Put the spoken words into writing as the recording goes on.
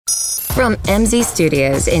From MZ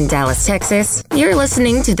Studios in Dallas, Texas, you're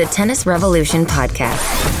listening to the Tennis Revolution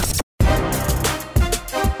podcast.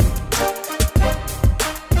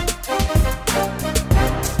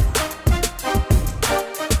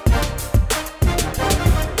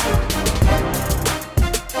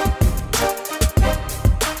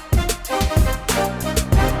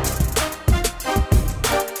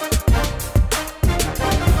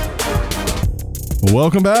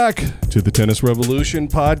 Welcome back to the Tennis Revolution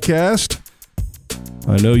podcast.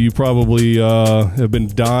 I know you probably have been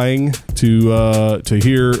dying to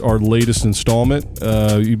hear our latest installment.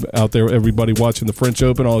 You out there, everybody watching the French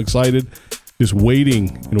Open, all excited, just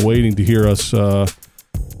waiting to hear us.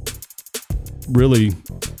 Really,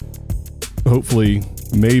 hopefully,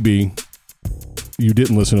 maybe you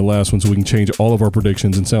didn't listen to the last one, so we can change all of our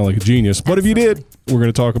predictions and sound like a genius. But if you did, we're going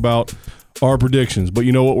to talk about our predictions. But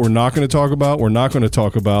you know what we're not going to talk about? We're not going to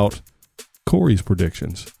talk about Corey's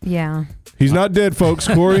predictions. Yeah. He's not dead, folks.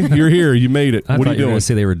 Corey, you're here. You made it. I What are thought you you were doing? going to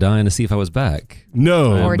say they were dying to see if I was back.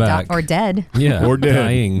 No. Or, back. or dead. Yeah. Or dead.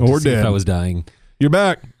 Dying Or to see dead. if I was dying. You're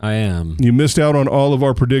back. I am. You missed out on all of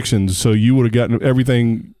our predictions, so you would have gotten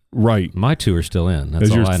everything right. My two are still in. That's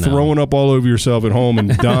As all you're I know. throwing up all over yourself at home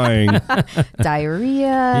and dying. Diarrhea,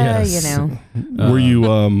 Yes. you know.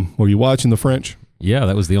 Were you watching the French? Yeah,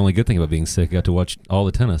 that was the only good thing about being sick. I got to watch all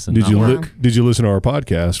the tennis. And Did you not work. did you listen to our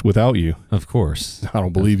podcast without you? Of course. I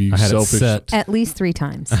don't believe you, I had selfish. it set. At least 3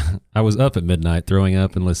 times. I was up at midnight throwing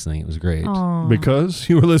up and listening. It was great. Aw. Because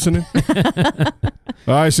you were listening.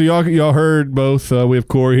 All right, so y'all heard both. We have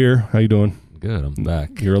Corey here. How you doing? Good. I'm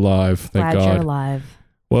back. You're alive. Thank Glad God. you're alive.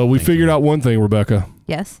 Well, we Thank figured you. out one thing, Rebecca.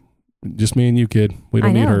 Yes. Just me and you, kid. We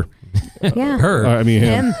don't I need know. her. Yeah. Her. I mean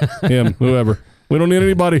him. Him. Whoever. We don't need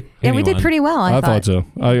anybody. Yeah, we did Anyone. pretty well, I thought so.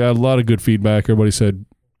 I got a lot of good feedback. Everybody said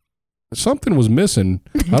something was missing.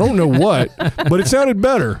 I don't know what, but it sounded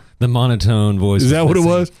better. The monotone voice. Is that what it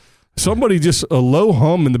missing. was? Somebody just a low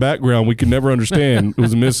hum in the background we could never understand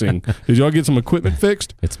was missing. Did y'all get some equipment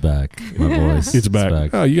fixed? It's back. My voice. It's back.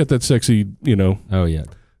 Oh, you got that sexy, Oh, yeah.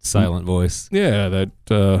 Silent voice. yeah,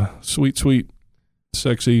 that sweet,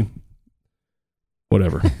 sexy,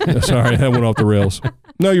 whatever. Sorry, that went off the rails.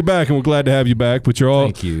 No, you're back, and we're glad to have you back. But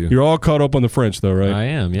Thank you. you're all caught up on the French, though, right? I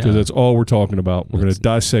am, yeah. Because that's all we're talking about. We're going to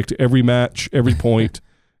dissect every match, every point,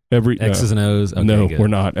 every X's and O's. Okay, no, good. we're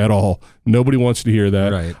not at all. Nobody wants to hear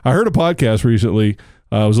that. Right. I heard a podcast recently.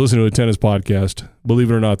 I was listening to a tennis podcast.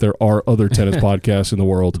 Believe it or not, there are other tennis podcasts in the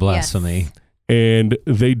world. Blasphemy. And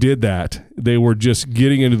they did that. They were just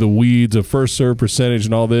getting into the weeds of first serve percentage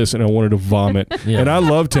and all this, and I wanted to vomit. Yeah. And I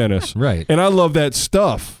love tennis. Right. And I love that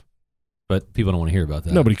stuff. But people don't want to hear about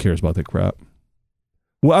that. Nobody cares about that crap.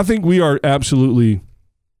 Well, I think we are absolutely,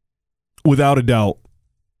 without a doubt,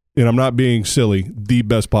 and I'm not being silly, the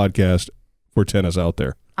best podcast for tennis out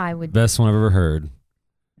there. I would. Best one I've ever heard.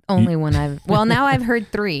 Only one I've. Well, now I've heard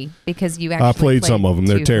 3 because you actually I played some of them.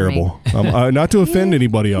 They're 2 for me. terrible. Not to offend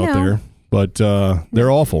anybody out No. there, but they're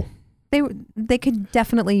awful. They could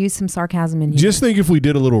definitely use some sarcasm in here. Just think if we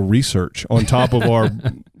did a little research on top of our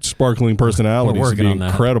sparkling personalities, We're it'd be working on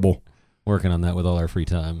that. incredible. Working on that with all our free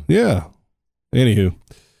time. Yeah. Anywho.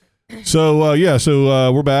 So,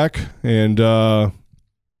 we're back, and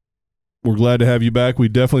we're glad to have you back. We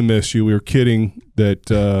definitely missed you. We were kidding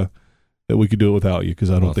that we could do it without you, because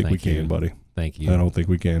I don't Well, think we thank can, you. buddy. Thank you. I don't think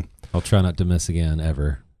we can. I'll try not to miss again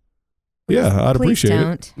ever. Yeah, I'd Please appreciate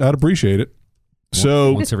don't. it. I'd appreciate it.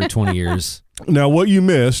 So Once every 20 years. now what you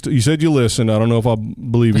missed, you said you listened. I don't know if I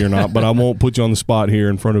believe you or not, but I won't put you on the spot here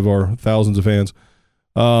in front of our thousands of fans.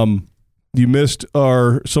 You missed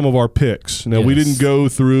some of our picks. Now, we Yes. didn't go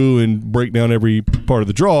through and break down every part of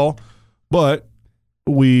the draw, but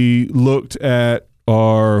we looked at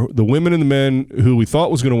the women and the men who we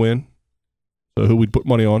thought was going to win, so who we'd put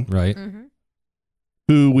money on, Right. Mhm.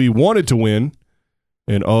 who we wanted to win,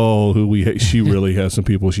 and who we hate. She really has some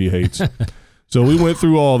people she hates. So we went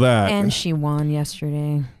through all that. And she won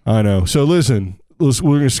yesterday. I know. So listen, we're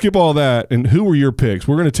going to skip all that. And who were your picks?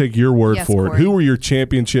 We're going to take your word Yes, for Corey. it. Who were your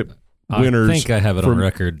championship winners? I think I have it on from-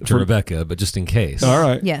 record to from- Rebecca, but just in case. All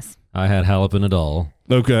right. Yes. I had Halep and Nadal.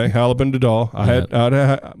 Okay. Halep and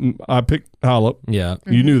Nadal. I picked Halep. Yeah.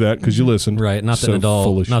 You knew that because you listened. Right. Not that So Nadal.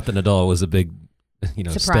 foolish. Not that Nadal was a big,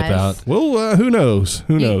 step Surprise. out. Well, who knows?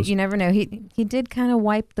 Who knows? You never know. He did kind of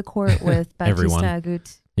wipe the court with Everyone. Bautista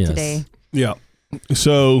Agut Yes. today. Yeah.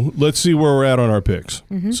 So let's see where we're at on our picks.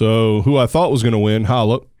 Mhm. So who I thought was going to win,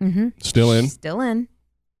 Halep, Mm-hmm. still in. Still in.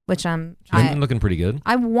 Which I'm Looking pretty good.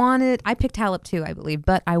 I picked Halep too, I believe,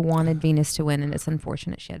 but I wanted Venus to win, and it's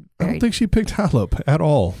unfortunate she had I very don't think she picked Halep at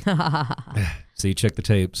all. So you check the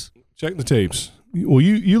tapes. Check the tapes. Well,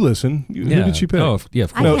 you listen. Who did she pick? Oh, yeah,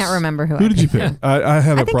 of I course. can't remember who Who I did you picked. pick? I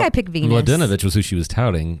have I a think I picked Venus. Mladenovic was who she was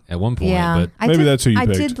touting at one point, Yeah, but Maybe that's who you I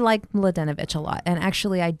picked. did like Mladenovic a lot, and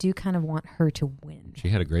actually, I do kind of want her to win. she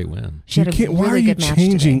had a great win. She had a Why really are you good match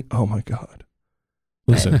changing? today. Oh my God!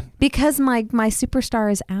 Listen, Because my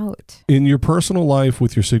superstar is out. in your personal life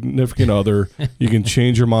with your significant other, you can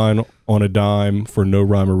change your mind on a dime for no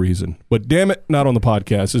rhyme or reason. But damn it, not on the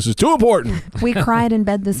podcast. This is too important. We cried in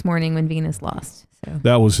bed this morning when Venus lost. So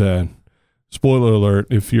That was sad. Spoiler alert,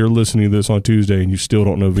 if you're listening to this on Tuesday and you still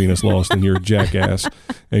don't know Venus lost, then you're a jackass.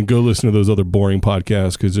 And go listen to those other boring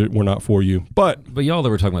podcasts because we're not for you. But y'all that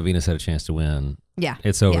were talking about Venus had a chance to win. yeah,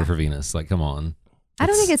 It's over Yeah. for Venus. Like, come on. I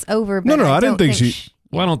don't think it's over. But No, I didn't don't think she-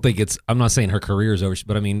 Well, I don't think it's. I'm not saying her career is over,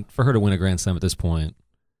 but I mean, for her to win a Grand Slam at this point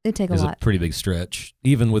It'd take a is a lot. pretty big stretch,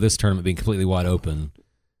 even with this tournament being completely wide open.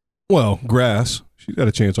 well, grass. She's got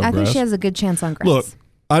a chance on I grass. think she has a good chance on grass. Look,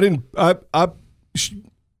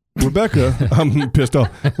 Rebecca, I'm pissed off.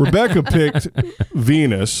 Rebecca picked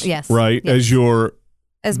Venus, Yes, right, yes. as your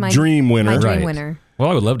as my dream winner. my dream Right. winner. Well,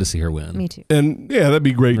 I would love to see her win. Me too. And yeah, that'd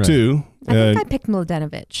be great Right. too. I And think I picked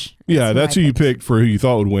Mladenovic. yeah, that's who you picked for who you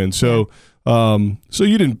thought would win. So, so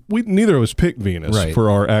you didn't. We neither of us picked Venus Right. for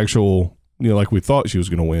our actual. Like we thought she was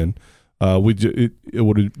going to win. It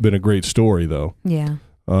would have been a great story though. Yeah,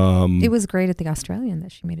 It's it was great at the Australian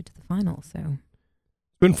that she made it to the final. So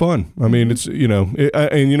been fun. I mean, it's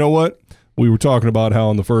and you know what? We were talking about how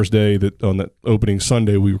on the first day that on that opening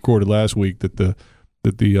Sunday we recorded last week that the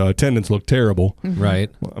attendance looked terrible. Right.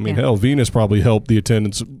 I mean, Yeah. hell, Venus probably helped the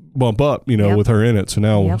attendance bump up, Yep. with her in it. So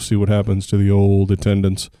now we'll Yep. see what happens to the old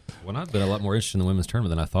attendance. Well, I've been a lot more interested in the women's tournament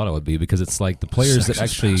than I thought I would be because it's like the players that Sexist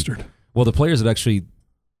actually, bastard. well, the players that actually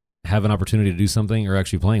have an opportunity to do something are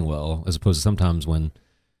actually playing well, as opposed to sometimes when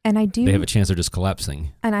and I do, they have a chance they're just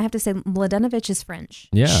collapsing. and I have to say, Mladenovic is French.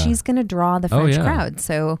 Yeah. she's going to draw the Oh, French yeah. crowd.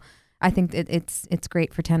 So I think it's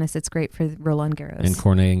great for tennis. It's great for Roland Garros. And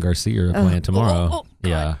Cornet and Garcia are playing tomorrow. God.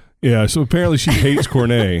 Yeah. Yeah, so apparently she hates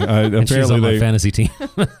Cornet. And she's Apparently on my they. fantasy team.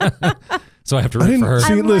 So I have to I root didn't for her.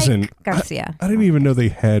 see- I listen, like Garcia. I didn't even know they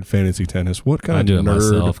had fantasy tennis. What kind I of do it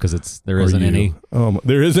nerd myself because there are isn't you? any.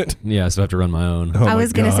 There isn't. Yeah, so I have to run my own. Oh I my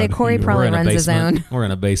was going to say God, Corey you- probably We're in a runs his basement. own. We're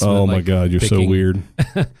in a basement. Oh my like, God, you're so picking- weird.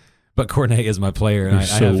 But Cornet is my player, and You're I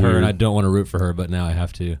so have her, weird. and I don't want to root for her, but now I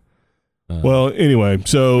have to. Well, anyway,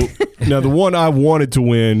 so now the one I wanted to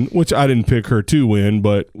win, which I didn't pick her to win,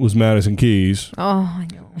 but was Madison Keys. Oh, I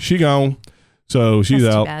know. She gone, so she's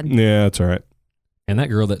That's too out. bad. Yeah, that's all right. And that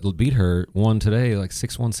girl that beat her won today, like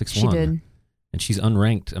 6-1, 6-1. She did. And she's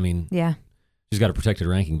unranked. I mean, Yeah. she's got a protected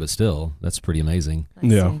ranking, but still, that's pretty amazing.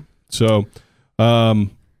 Let's Yeah. see. So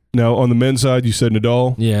now on the men's side, you said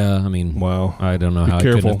Nadal. Yeah, I mean, Wow. I don't know Be how I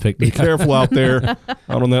couldn't careful. have picked. Be careful out there,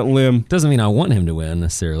 out on that limb. Doesn't mean I want him to win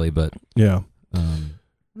necessarily, but Yeah.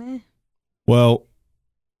 Meh. Well,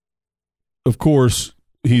 of course,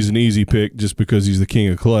 he's an easy pick just because he's the king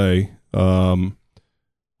of clay.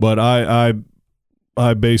 But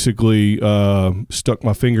I basically stuck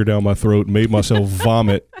my finger down my throat, made myself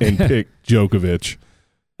vomit, and picked Djokovic.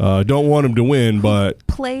 Don't want him to win, but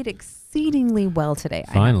Played exceedingly well today,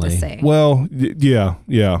 I Finally. have to say. well, yeah.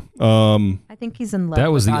 I think he's in love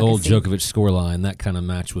that was with the old Agassi. Djokovic scoreline. That kind of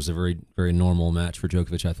match was a very, very normal match for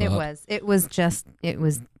Djokovic, I thought. It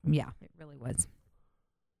was, yeah, it really was.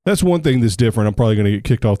 That's one thing that's different. I'm probably going to get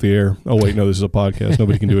kicked off the air. Oh wait, no, this is a podcast.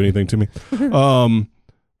 Nobody can do anything to me.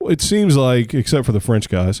 It seems like, except for the French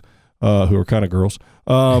guys, who are kind of girls,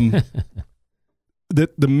 that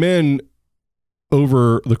the men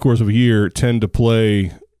over the course of a year tend to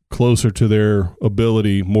play closer to their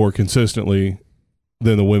ability more consistently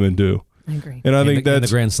than the women do. I agree. And I And think the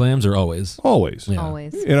that's Grand Slams are always. always. Yeah.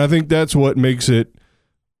 Always. And I think that's what makes it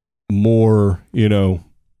more,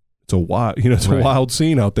 it's a wild, it's Right. a wild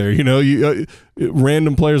scene out there.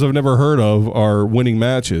 Random players I've never heard of are winning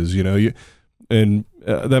matches. And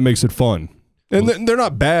that makes it fun. And they're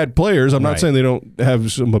not bad players. I'm not Right. saying they don't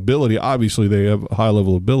have some ability. Obviously, they have a high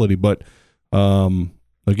level ability. But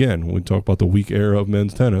again, we talk about the weak era of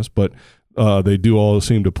men's tennis, but they do all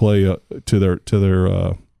seem to play to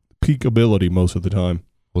their peak ability most of the time.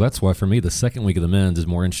 Well, that's why for me, the second week of the men's is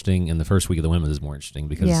more interesting, and the first week of the women's is more interesting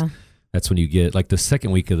because Yeah. that's when you get, like, the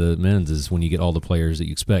second week of the men's is when you get all the players that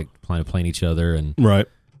you expect playing each other. And Right.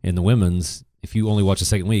 in the women's, if you only watch the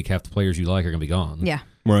second week, half the players you like are going to be gone. Yeah.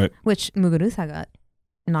 Right. Which Muguruza got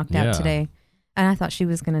knocked Yeah. out today. And I thought she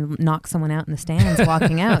was going to knock someone out in the stands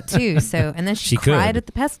walking out, too. So, and then she cried could. at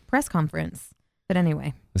the press conference. But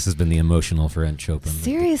anyway, This has been the emotional French Open.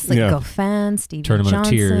 seriously, Yeah. Goffin, Stevie Tournament of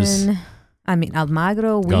Johnson. tears. I mean,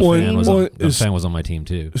 Almagro, Goffin was on my team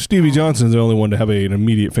too. Stevie Johnson's the only one to have an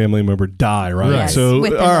immediate family member die, right? Yes, So,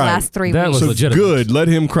 within all the right. last 3 That weeks. was legitimate. Good. Let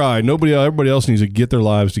him cry. Everybody else needs to get their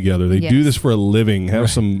lives together. They do Yes. this for a living. Have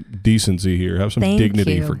some decency here. Have some Thank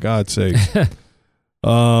dignity, you. for God's sake.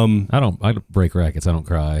 I break rackets. I don't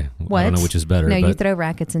cry. What? I don't know which is better. No, you but, throw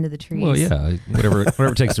rackets into the trees. well, yeah, whatever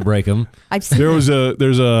it takes to break them. I've seen So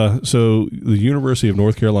the University of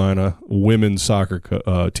North Carolina women's soccer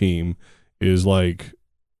team is like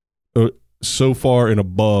so far and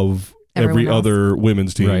above every Everyone else. other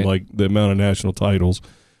women's team, Right. like the amount of national titles.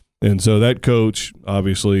 And so that coach,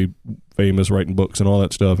 obviously famous, writing books and all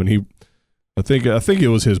that stuff, and I think it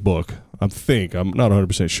was his book. I'm not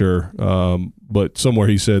 100% sure, but somewhere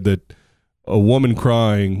he said that a woman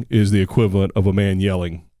crying is the equivalent of a man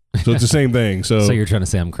yelling. So it's the same thing. So, So you're trying to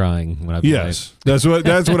say I'm crying when I play. yes, that's what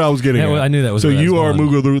I was getting Yeah, at. well, I knew that was So where that you was are going.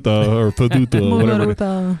 Muguruta or Paduta,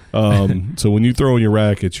 whatever. So when you throw in your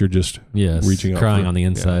rackets, you're just Yes, reaching out crying for- on the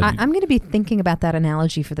inside. I'm going to be thinking about that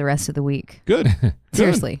analogy for the rest of the week. good.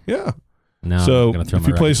 Seriously. Good. Yeah. Now I'm So gonna throw if my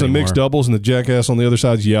you play rackets some mixed anymore. doubles and the jackass on the other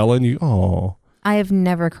side's yelling, I have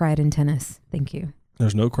never cried in tennis. Thank you.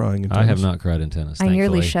 there's no crying in I tennis. have not cried in tennis. I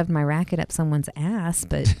nearly thankfully. shoved my racket up someone's ass,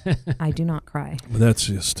 but I do not cry. But that's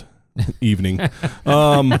just evening.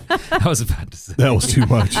 I was about to say. That was too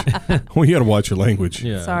much. Well, you got to watch your language.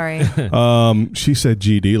 Yeah. Sorry. She said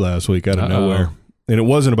GD last week out of Uh-oh. nowhere, and it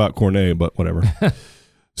wasn't about Cornet, but whatever.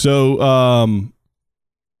 So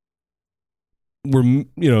we're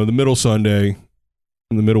the middle Sunday,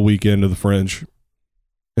 in the middle weekend of the French,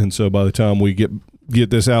 and so by the time we get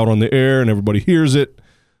this out on the air and everybody hears it,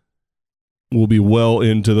 we'll be well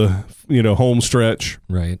into the home stretch.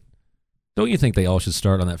 Right. Don't you think they all should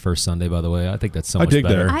start on that first Sunday, by the way? I think that's so I much dig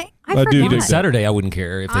better. there. I I do forgot. dig Even that. Saturday, I wouldn't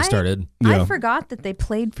care if they started. Yeah. I forgot that they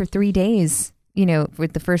played for 3 days,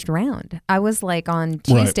 with the first round. I was like on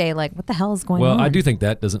Tuesday, like, what the hell is going on? Well, I do think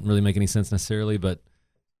that doesn't really make any sense necessarily, but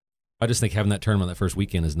I just think having that tournament that first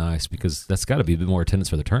weekend is nice because that's got to be a bit more attendance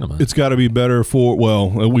for the tournament. It's got to be better for,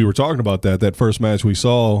 we were talking about that first match we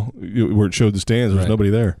saw where it showed the stands, there was Right. nobody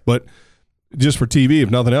there. But just for TV, if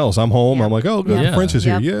nothing else, I'm home. Yeah. I'm like, oh, good, Yeah. French is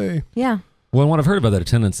Yep. here. Yay. Yeah. Well, what I've heard about that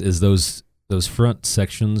attendance is those front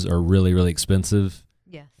sections are really, really expensive.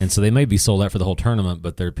 Yes. And so they may be sold out for the whole tournament,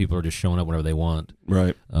 but people are just showing up whenever they want.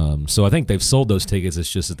 Right. So I think they've sold those tickets.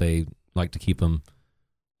 It's just that they like to keep them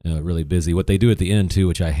really busy. What they do at the end, too,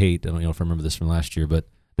 which I hate, I don't know if I remember this from last year, but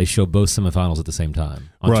they show both semifinals at the same time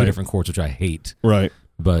on Right. 2 different courts, which I hate. Right.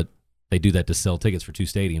 But they do that to sell tickets for 2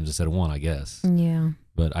 stadiums instead of 1, I guess. Yeah.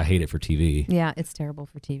 But I hate it for TV. Yeah, it's terrible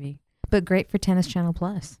for TV, but great for Tennis Channel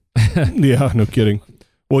Plus. Yeah, no kidding.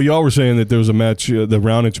 Well, y'all were saying that there was a match, the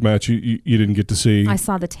Roundage match, you didn't get to see. I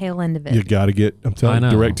saw the tail end of it. You got to get, I'm telling you,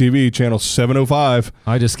 I know. DirecTV, channel 705.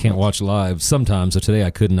 I just can't watch live sometimes. So today I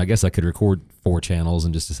couldn't. I guess I could record 4 channels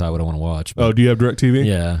and just decide what I want to watch. Oh, But do you have DirecTV?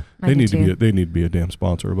 yeah. I They do need to too. be a damn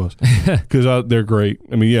sponsor of us because they're great.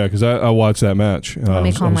 I mean, yeah, because I watched that match. Let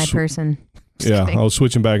me call I my was- person. Just Yeah, kidding. I was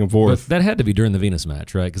switching back and But forth. that had to be during the Venus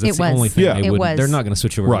match, right? Because that's It the was. only thing Yeah. they It would. was. They're not going to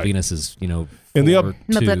switch over Right. to Venus's, And the 4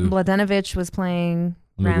 to Mladenovic was playing.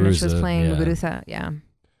 Ranish was Muguruza, playing. yeah. Muguruza. Yeah.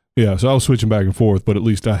 Yeah, so I was switching back and forth, but at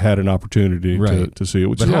least I had an opportunity Right. to see it,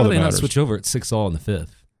 which But is how all do that they not matters. switch over at 6-all in the 5th?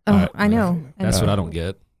 Oh, I know. That's And what I don't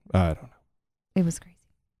get. I don't know. it was crazy.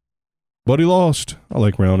 But he lost. I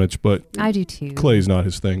like Roundage, but I do too. Clay's not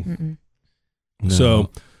his thing. Mm-mm.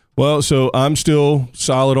 No. So I'm still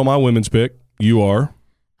solid on my women's pick. You are.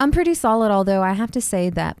 I'm pretty solid, although I have to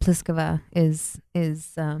say that Pliskova is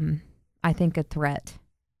I think a threat.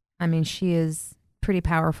 I mean, she is pretty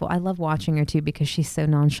powerful. I love watching her too because she's so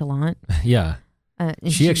nonchalant. Yeah. And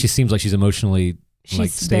She actually seems like she's emotionally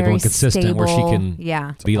she's stable very and consistent where she stable. can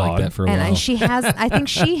yeah. be odd. like that for a And while. she has, I think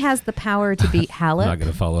she has the power to beat Halep. I'm not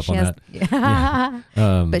going to follow up She on has- that.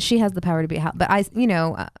 Yeah. But she has the power to beat Halep. But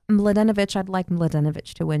Mladenovic, I'd like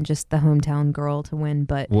Mladenovic to win, just the hometown girl to win.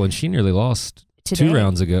 But Well, and she nearly lost today, 2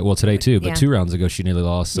 rounds ago. Well, today too, but Yeah. 2 rounds ago she nearly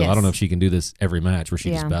lost. So I Yes. don't know if she can do this every match where she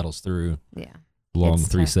Yeah. just battles through yeah. long It's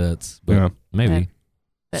 3 tough. sets. But Yeah. maybe.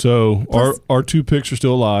 But So plus- our 2 picks are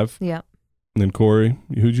still alive. Yeah. And then Corey,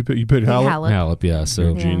 who'd you pick? You picked Halep? Halep, yeah. So,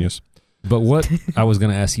 You're a Yeah. genius. but what I was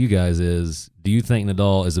going to ask you guys is, do you think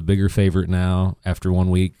Nadal is a bigger favorite now after 1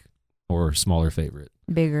 week, or smaller favorite?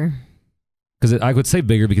 Bigger. Because I would say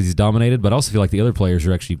bigger because he's dominated, but I also feel like the other players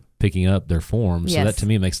are actually picking up their form. So Yes. that to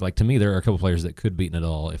me makes there are a couple players that could beat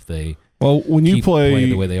Nadal if they Well, when you keep playing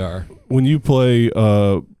the way they are.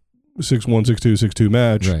 6-1, 6-2, 6-2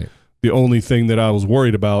 match, Right. the only thing that I was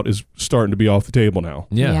worried about is starting to be off the table now.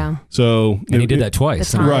 Yeah. So And he did that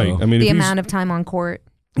twice. The in a time. row. Right. I mean, The if amount of time on court.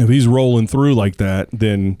 if he's rolling through like that,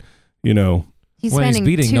 then He's Well, he's spending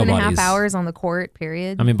beating 2.5 nobodies. hours on the court,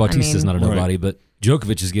 period. I mean, Bautista's not a Right. nobody, but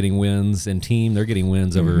Djokovic is getting wins, and team, they're getting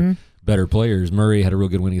wins over better players. Murray had a real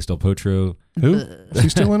good win against Del Potro. Who? Is he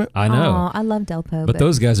still in it? I know. Aw, I love Delpo. But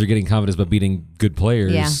those guys are getting confidence by beating good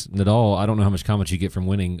players. Yeah. Nadal, I don't know how much confidence you get from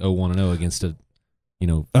winning 0-1-0 against a, I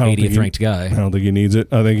don't 80th think he- ranked guy. I don't think he needs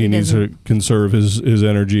it. I think he needs to conserve his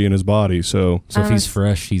energy and his body. So So if he's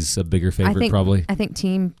fresh, he's a bigger favorite probably. I think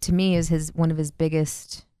team, to me, is one of his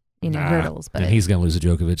biggest hurdles. But And he's going to lose to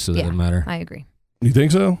Djokovic, so that Yeah. doesn't matter. I agree. you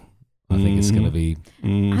think so? I think it's going to be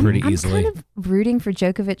pretty easily. I'm kind of rooting for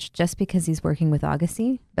Djokovic just because he's working with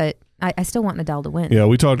Agassi, but I still want Nadal to win. Yeah,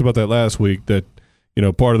 we talked about that last week. That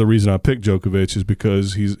part of the reason I picked Djokovic is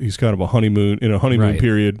because he's kind of a honeymoon Right.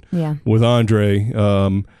 period Yeah. with Andre,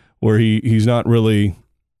 where he's not really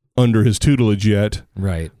under his tutelage yet,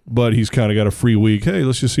 Right. but he's kind of got a free week. Hey,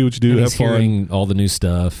 let's just see what you do. And Have he's fun. hearing all the new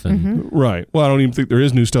stuff. And Mm-hmm. Right. Well, I don't even think there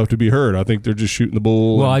is new stuff to be heard. I think they're just shooting the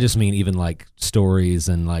bull. Well, and- I just mean even like stories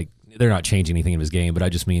and like they're not changing anything in his game, but I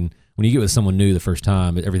just mean when you get with someone new the first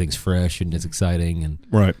time, everything's fresh and it's exciting. And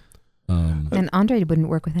right. And Andre wouldn't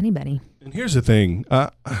work with anybody. And here's the thing.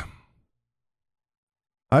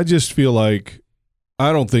 I just feel like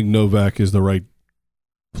I don't think Novak is the right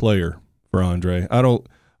player for Andre. I don't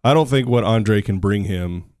think what Andre can bring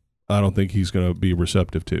him, I don't think he's going to be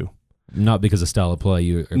receptive to. not because of style of play.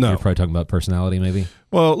 You're probably talking about personality, maybe.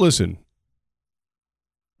 Well, listen,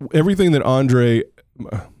 everything that Andre,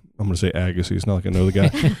 I'm going to say Agassi. It's not like I know the guy.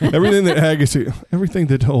 everything that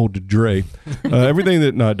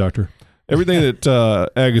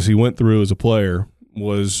Agassi went through as a player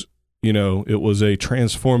was, it was a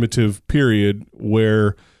transformative period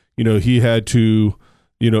where, he had to,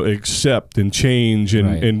 accept and change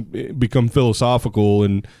and become philosophical.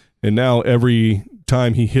 And now every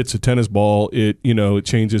time he hits a tennis ball, it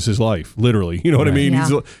changes his life, literally. You know what I mean?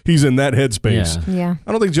 Yeah. He's in that headspace. Yeah.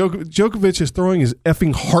 I don't think Djokovic is throwing his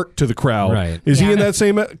effing heart to the crowd. Right. Is he Yeah. in that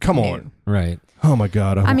same? Come on. Right. Oh my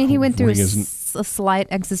God. I mean, he went through a ring is- slight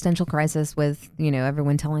existential crisis with,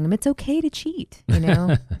 everyone telling him it's okay to cheat,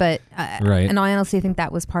 But Right. And I honestly think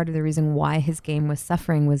that was part of the reason why his game was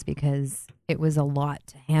suffering, was because it was a lot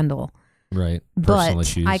to handle. Right. Personal But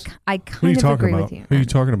issues. I Who are you kind of talking agree about? with you. Who are you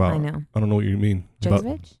talking about? I know. I don't know what you mean. About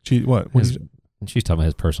Djokovic? cheat? What? She's talking about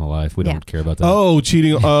his personal life. We Yeah. don't care about that. Oh,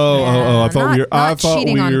 cheating! I thought not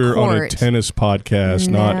cheating we on were on a court. tennis podcast,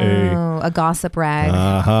 not a gossip rag.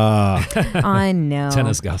 Aha. I know.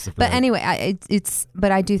 Tennis gossip. But right. anyway,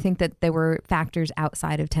 but I do think that there were factors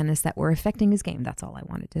outside of tennis that were affecting his game. That's all I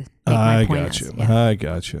wanted to make my I point got as. you. Yeah. I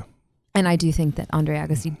got you. And I do think that Andre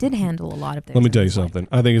Agassi did handle a lot of things. Let me tell you something.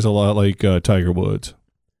 I think it's a lot like Tiger Woods.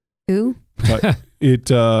 Who? They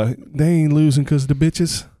ain't losing because of the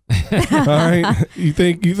bitches. All right. You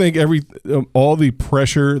think all the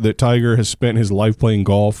pressure that Tiger has spent his life playing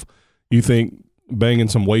golf, you think banging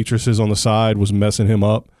some waitresses on the side was messing him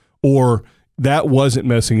up, or that wasn't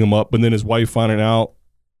messing him up, but then his wife finding out,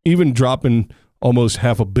 even dropping almost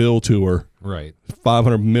 $500 million to her, Right.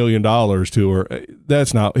 $500 million to her.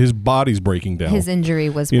 That's not, his body's breaking down. His injury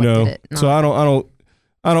was what did it. So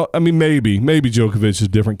I mean, maybe Djokovic is a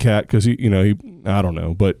different cat because he I don't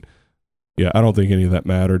know, but yeah, I don't think any of that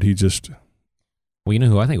mattered. He just, Well, you know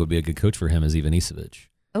who I think would be a good coach for him is Ivan Isavic.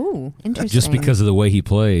 Oh, interesting. Just because of the way he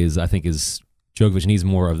plays, I think Djokovic needs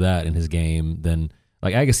more of that in his game than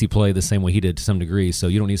like Agassi played the same way he did to some degree. So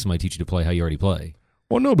you don't need somebody to teach you to play how you already play.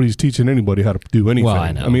 well, nobody's teaching anybody how to do anything. Well,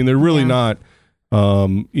 I know. I mean, they're really Yeah.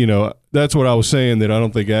 not. That's what I was saying, that I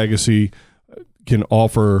don't think Agassi can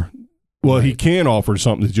offer. Well, he can offer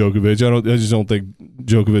something to Djokovic. I just don't think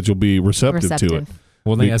Djokovic will be receptive to it.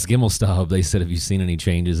 Well, they asked Gimelstob. They said, "Have you seen any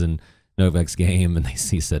changes in Novak's game?" And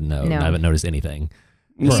he said, "No, No. I haven't noticed anything."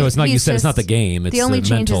 Right. So it's not you He's said. It's not the just- game. It's The only change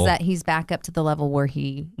mental. is that he's back up to the level where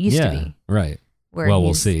he used to be. Right. Where Well, we'll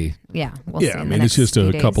he's- see. Yeah, we'll see. Yeah, I in the mean, it's next just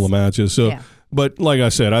a few couple days. of matches. So, Yeah. but like I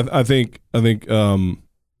said, I think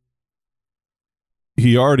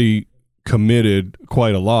he already committed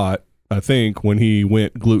quite a lot. I think when he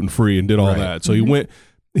went gluten free and did all Right. that. So Mhm. he went.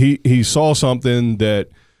 He saw something that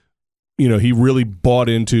he really bought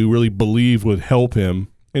into, really believed would help him,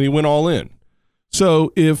 and he went all in.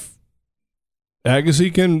 So if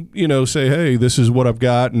Agassi can say, hey, this is what I've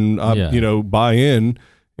got, and I buy in,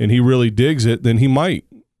 and he really digs it, then he might.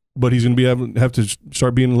 But he's going to have to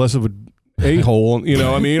start being less of a hole.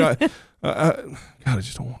 I mean, God, I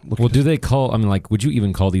just don't want to look. Well, at do they call? I mean, like, would you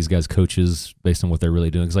even call these guys coaches based on what they're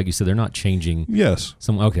really doing? Because, like you said, they're not changing. Yes.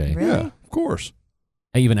 Okay. Really? Yeah, of course.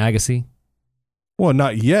 Even Agassi. Well,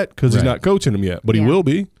 not yet because he's Right. not coaching him yet, but he Yeah. will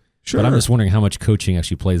be. Sure. But I'm just wondering how much coaching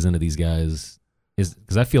actually plays into these guys.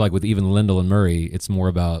 Because I feel like with even Lendl and Murray, it's more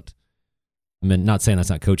about not saying that's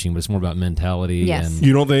not coaching, but it's more about mentality. Yes. And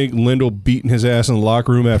You don't think Lindell beating his ass in the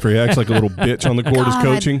locker room after he acts like a little bitch on the court is God,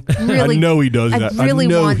 coaching? really- I know he does I that. really I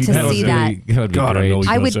know want he to does see that. that. would be God, I great. know he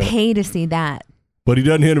I does would that. pay to see that. But he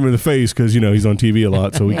doesn't hit him in the face because, he's on TV a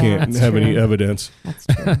lot, so we Yeah, can't that's have any true. evidence. That's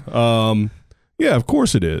true. Yeah, of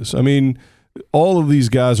course it is. I mean, all of these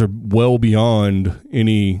guys are well beyond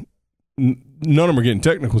any. None of them are getting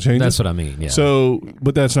technical changes. That's what I mean. Yeah. So,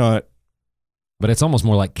 but that's not. But it's almost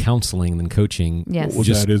more like counseling than coaching. Yes. Well,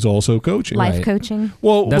 Just- that is also coaching. Life Right. coaching.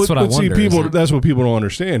 Well, That's what I see, wonder, people. is it- That's what people don't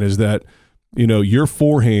understand is that your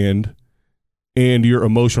forehand and your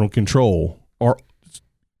emotional control are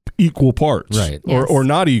equal parts, Right. Yes. or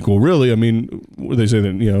not equal, really. I mean, what they say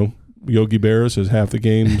that Yogi Berra says half the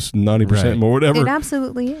game's 90% Right. or whatever. It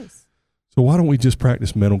absolutely is. So why don't we just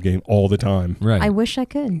practice mental game all the time? Right. I wish I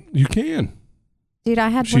could. You can. Dude, I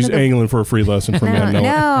had She's one of the angling for a free lesson from no, me.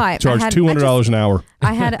 I Charge had- $200 an hour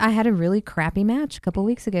I had a really crappy match a couple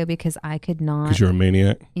weeks ago because I could not. because you're a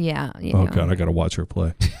maniac. Yeah. You Oh know. God, I gotta watch her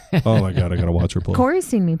play. Oh my God, I gotta watch her play. Corey's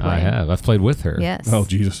seen me play. I have. I've played with her. Yes. Oh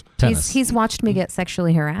Jesus, Tennis. He's watched me get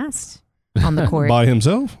sexually harassed on the court. by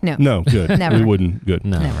himself? No. no, good. Never. We wouldn't. Good.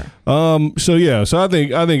 No. Never. So yeah, so I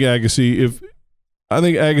think Agassi. I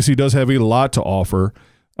think Agassi does have a lot to offer.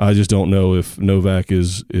 I just don't know if Novak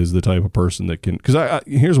is the type of person that can. Because I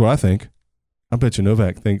here's what I think. I bet you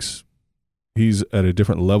Novak thinks he's at a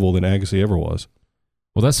different level than Agassi ever was.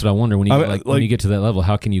 Well, that's what I wonder. When you I mean, when you get to that level,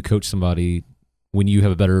 how can you coach somebody when you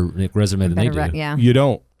have a better resume than they do? Yeah. You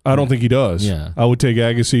don't. I don't think he does. Yeah. I would take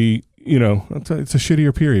Agassi. It's a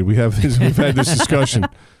shittier period. We've had this discussion,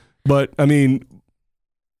 but I mean,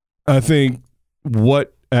 I think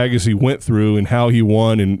what Agassi went through and how he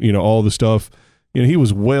won, and all the stuff. He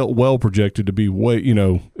was well projected to be way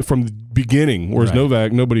from the beginning. Whereas Right.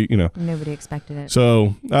 Novak, nobody Nobody expected it.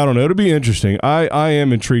 So I don't know. It'll be interesting. I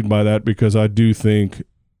am intrigued by that because I do think,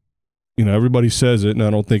 everybody says it, and I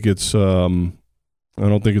don't think it's a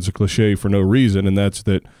cliche for no reason, and that's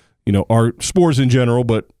that our sports in general,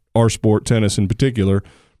 but our sport, tennis in particular,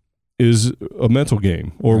 is a mental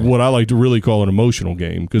game, or Right. what I like to really call an emotional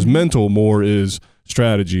game, because mental more is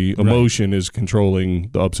strategy, emotion is controlling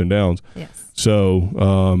the ups and downs. Yes.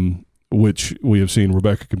 So, which we have seen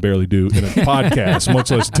Rebecca can barely do in a podcast,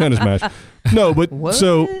 much less a tennis match. No, but What?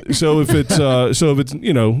 so if it's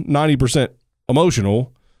 90%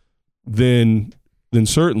 emotional, then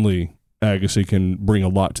certainly Agassi can bring a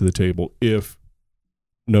lot to the table if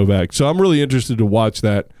Novak. So I'm really interested to watch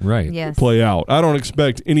that Right. Yes. play out. I don't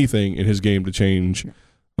expect anything in his game to change.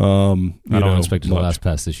 I don't expect it to much. last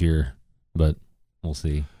past this year, but we'll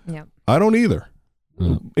see. Yep. I don't either.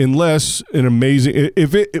 Mm. Unless an amazing,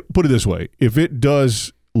 put it this way, if it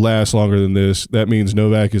does last longer than this, that means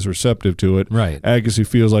Novak is receptive to it. Right. Agassi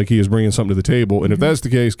feels like he is bringing something to the table, and if that's the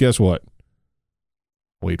case, guess what?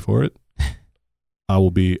 Wait for it. I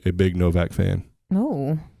will be a big Novak fan.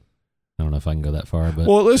 Oh, I don't know if I can go that far, but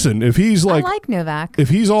Well, listen, if he's I like, like Novak. if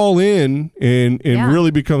he's all in and Yeah.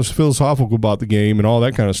 really becomes philosophical about the game and all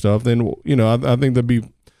that kind of stuff, then I think that'd be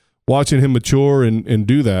watching him mature and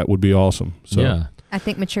do that would be awesome. So. yeah. I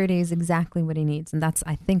think maturity is exactly what he needs, and that's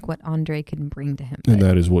I think what Andre can bring to him. And But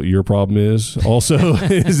that is what your problem is. Also,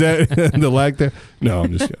 is that the lack there? No,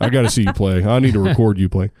 I got to see you play. I need to record you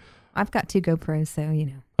play. I've got 2 GoPros, so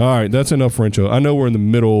All right, that's enough French Open. I know we're in the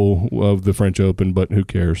middle of the French Open, but who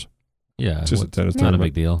cares? Yeah. It's just a tennis Not a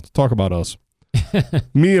tournament. big deal. Let's talk about us.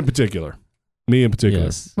 Me in particular.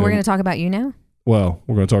 Yes. we're going to talk about you now. Well,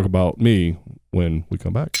 we're going to talk about me when we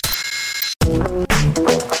come back.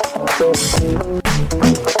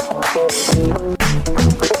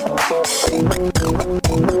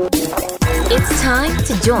 It's time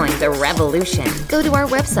to join the revolution. Go to our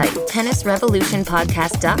website,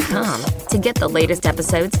 tennisrevolutionpodcast.com, to get the latest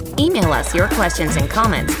episodes, email us your questions and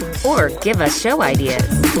comments, or give us show ideas.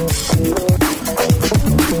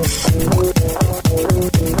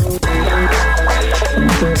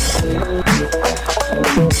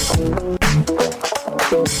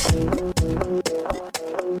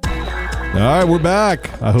 All right, we're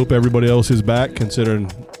back. I hope everybody else is back,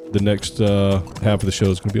 considering the next half of the show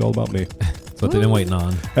is going to be all about me. That's what they've been waiting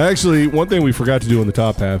on. Actually, one thing we forgot to do in the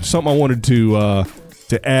top half, something I wanted to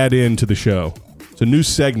add into the show. It's a new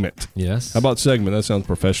segment. Yes. How about segment? That sounds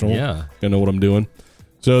professional. Yeah. I know what I'm doing.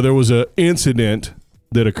 So there was an incident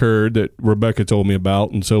that occurred that Rebecca told me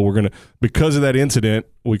about, and so because of that incident,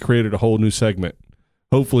 we created a whole new segment.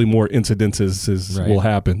 Hopefully more incidences Right. will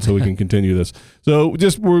happen so we can continue this. So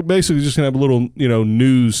we're basically just going to have a little,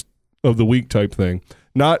 news of the week type thing.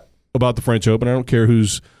 Not about the French Open. I don't care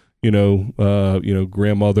who's,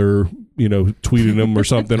 grandmother, tweeting them or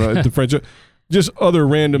something at the French Open. just other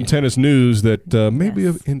random tennis news that may be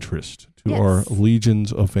of interest to our Yes.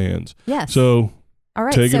 legions of fans. Yes. So All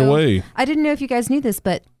right. take it away. I didn't know if you guys knew this,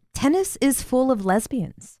 but tennis is full of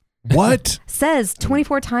lesbians. What? Says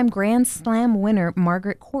 24-time Grand Slam winner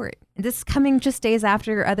Margaret Court. This is coming just days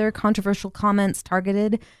after other controversial comments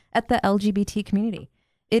targeted at the LGBT community.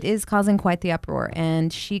 It is causing quite the uproar,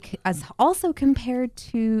 and she is also compared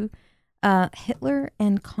to Hitler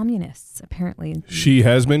and communists, apparently. She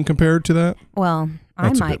has been compared to that? Well,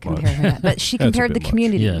 That's a I might bit much. compare her to that, but she That's a compared the bit much.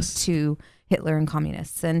 community Yes. to Hitler and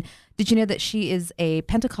communists. And did you know that she is a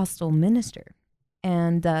Pentecostal minister?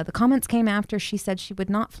 And the comments came after she said she would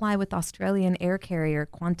not fly with Australian air carrier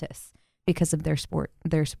Qantas because of their support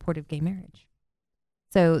of gay marriage.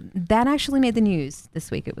 So that actually made the news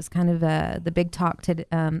this week. It was kind of the big talk to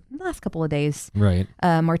the last couple of days. Right.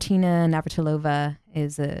 Martina Navratilova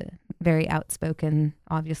is a very outspoken,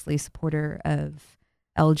 obviously, supporter of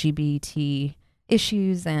LGBT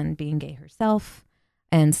issues and being gay herself.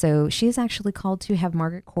 And so she is actually called to have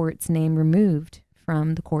Margaret Court's name removed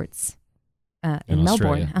from the courts in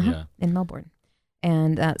Melbourne. Australia, In Melbourne.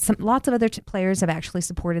 And lots of other players have actually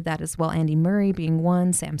supported that as well. Andy Murray being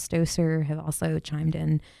one. Sam Stosur have also chimed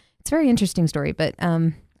in. It's a very interesting story, but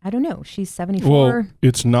I don't know. She's 74. Well,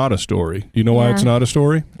 it's not a story. You know why it's Yeah. not a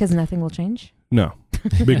story? Because nothing will change. No.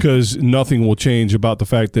 Because nothing will change about the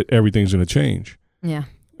fact that everything's going to change. Yeah.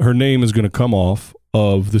 Her name is going to come off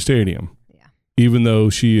of the stadium. Yeah. Even though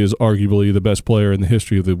she is arguably the best player in the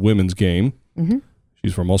history of the women's game. Mm-hmm.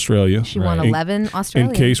 She's from Australia. She won Right. 11 Australian.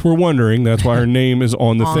 In case we're wondering, that's why her name is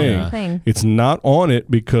on the on thing. the thing. It's not on it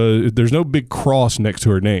because there's no big cross next to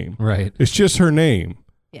her name. Right. It's just her name.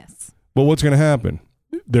 Yes. But what's going to happen?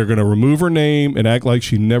 They're going to remove her name and act like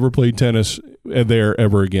she never played tennis there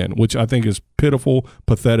ever again, which I think is pitiful,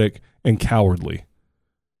 pathetic, and cowardly.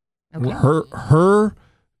 Okay. Her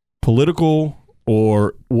political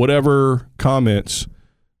or whatever comments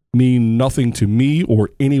mean nothing to me or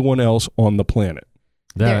anyone else on the planet.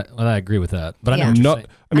 I agree with that. But Yeah. I know what you're No, saying.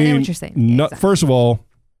 I mean, know what you're saying. Yeah, exactly. First of all,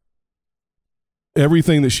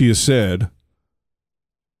 everything that she has said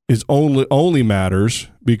is only matters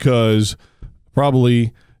because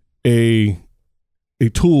probably a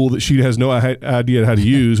tool that she has no idea how to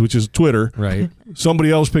use, which is Twitter. Right.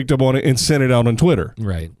 Somebody else picked up on it and sent it out on Twitter.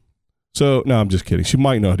 Right. So, no, I'm just kidding. She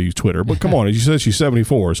might know how to use Twitter, but come on. She says she's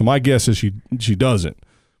 74, so my guess is she doesn't.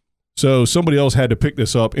 So somebody else had to pick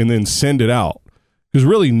this up and then send it out because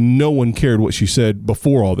really no one cared what she said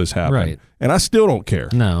before all this happened. Right. And I still don't care.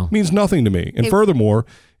 No. It means nothing to me. And furthermore,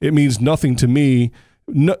 it means nothing to me.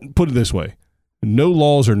 No, put it this way. No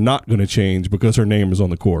laws are not going to change because her name is on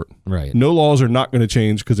the court. Right. No laws are not going to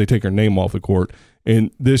change because they take her name off the court.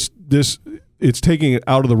 And this it's taking it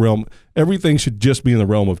out of the realm. Everything should just be in the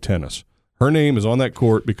realm of tennis. Her name is on that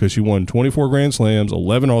court because she won 24 Grand Slams,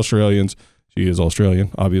 11 Australians. She is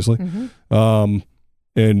Australian, obviously. Mm-hmm.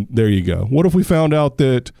 And there you go. What if we found out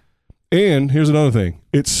that, and here's another thing,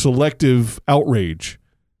 it's selective outrage.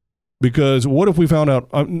 Because what if we found out,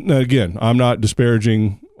 again, I'm not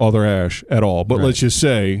disparaging Arthur Ashe at all, but Right. let's just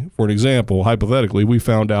say, for an example, hypothetically, we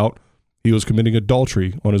found out he was committing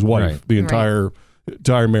adultery on his wife Right. the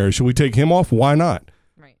entire marriage. Should we take him off? Why not?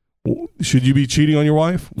 Right. Should you be cheating on your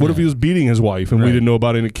wife? What if Yeah. he was beating his wife and we Right. didn't know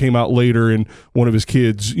about it and it came out later and one of his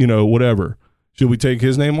kids, whatever? Should we take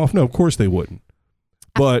his name off? No, of course they wouldn't.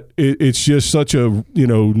 But it's just such a,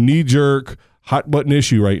 knee-jerk, hot-button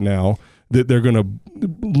issue right now that they're going to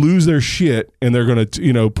lose their shit and they're going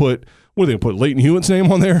to, put, what are they going to put, Leighton Hewitt's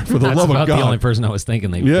name on there? For the That's love about of God. the only person I was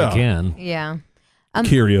thinking they Yeah. can. Yeah.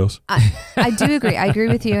 Kyrgios. I do agree. I agree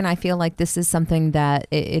with you, and I feel like this is something that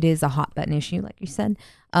it is a hot button issue, like you said.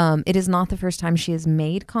 It is not the first time she has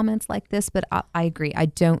made comments like this, but I agree. I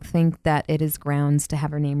don't think that it is grounds to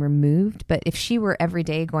have her name removed. But if she were every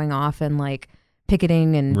day going off and like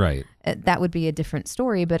picketing, and Right. that would be a different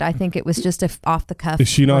story. But I think it was just a off the cuff. Is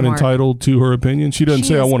she not remark. entitled to her opinion? She doesn't She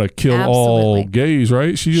say, I is, want to kill all absolutely. gays,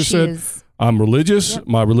 right? She just said, is- I'm religious. Yep.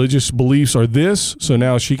 My religious beliefs are this. So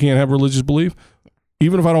now she can't have religious belief.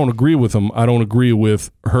 Even if I don't agree with them, I don't agree with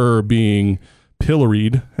her being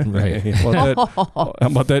pilloried. Right. How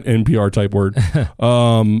about that NPR type word?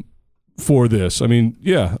 For this. I mean,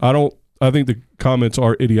 yeah, I think the comments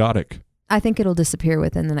are idiotic. I think it'll disappear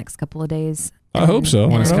within the next couple of days. I hope so.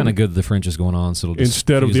 Well, it's Yeah. kind of good the French is going on, so it'll just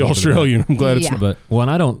Instead of fuse the a little bit of Australian. I'm glad it's Yeah. that. But and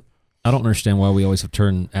I don't understand why we always have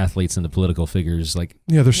turned athletes into political figures. Like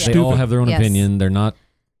yeah, they're they stupid. all have their own Yes. opinion. They're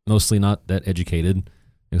mostly not that educated.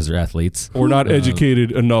 because they're athletes. or not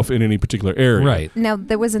educated enough in any particular area. Right. Now,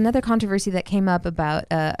 there was another controversy that came up about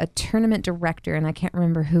a tournament director, and I can't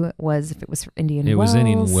remember who it was, if it was for Indian Wells. It was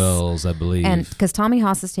Indian Wells, I believe. And because Tommy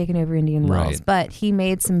Haas has taken over Indian Wells, Right. but he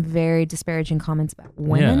made some very disparaging comments about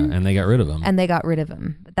women. Yeah, and they got rid of him. And they got rid of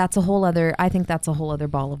him. But that's a whole other, I think that's a whole other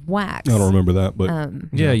ball of wax. I don't remember that, but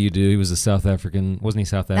Yeah, you do. He was a South African. Wasn't he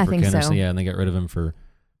South African? think or so. something? Yeah, and they got rid of him for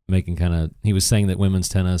making he was saying that women's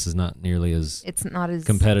tennis is not nearly as It's not as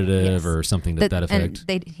competitive yes. or something to that effect.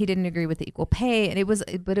 And he didn't agree with the equal pay, and it was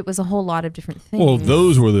a whole lot of different things. well, if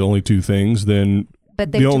those were the only two things, then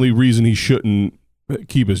But the only reason he shouldn't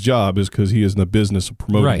keep his job is because he is in the business of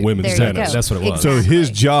promoting Right. women's There you tennis. go. That's what it was. So Exactly. his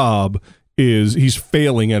job is he's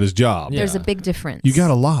failing at his job. Yeah. There's a big difference. You got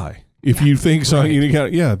to lie. If you think something, you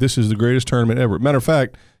got this is the greatest tournament ever. Matter of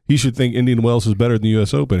fact, he should think Indian Wells is better than the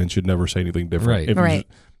U.S. Open and should never say anything different Right. if Right.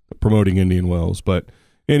 he's promoting Indian Wells. But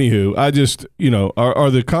anywho, I just, are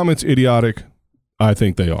the comments idiotic? I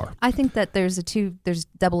think they are. I think that there's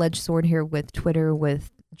double-edged sword here with Twitter, with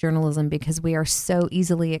journalism, because we are so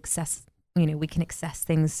easily we can access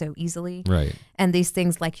things so easily. Right. And these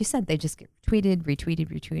things, like you said, they just get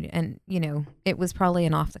retweeted. And, it was probably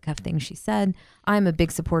an off-the-cuff thing she said. I'm a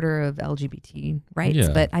big supporter of LGBT rights,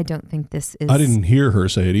 Yeah. but I don't think this is... I didn't hear her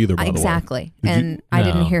say it either, by the way. Exactly. Did you- And I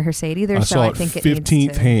didn't No. hear her say it either, I so saw I it think it 15th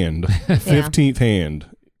needs to... hand. 15th hand,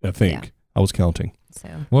 I think. Yeah. I was counting. So,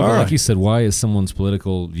 Well, All but right. like you said, why is someone's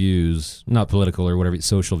political views, not political or whatever,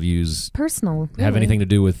 social views, personal. have really. anything to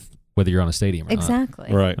do with whether you're on a stadium or not? Exactly.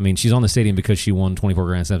 Right. I mean, she's on the stadium because she won 24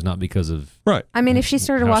 Grand Slams, not because of... Right. I mean, if she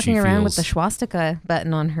started How walking she around with feels. the swastika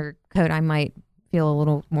button on her coat, I might feel a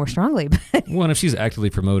little more strongly. But Well, and if she's actively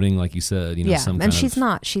promoting, like you said, yeah, some and kind she's of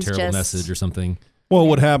not. She's terrible just message or something. Well,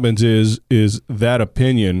 what happens is that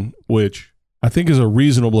opinion, which I think is a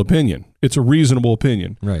reasonable opinion. It's a reasonable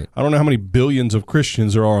opinion. Right. I don't know how many billions of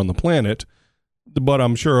Christians there are on the planet, but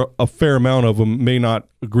I'm sure a fair amount of them may not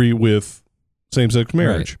agree with same-sex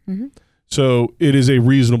marriage. hmm So it is a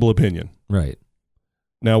reasonable opinion. Right.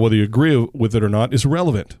 Now, whether you agree with it or not is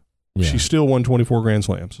irrelevant. Yeah. She still won 24 Grand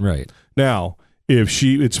Slams. Right. Now, if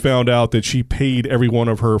it's found out that she paid every one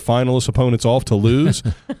of her finalist opponents off to lose,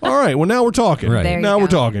 all right, well, now we're talking. Right. There you Now go. we're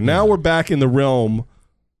talking. Now we're back in the realm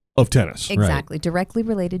of tennis. Exactly. Directly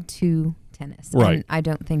related to tennis. Right. And I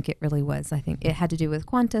don't think it really was. I think it had to do with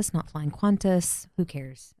Qantas, not flying Qantas. Who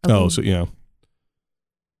cares? Oh, so yeah.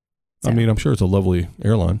 I So- mean, I'm sure it's a lovely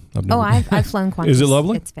airline. I've flown Qantas. Is it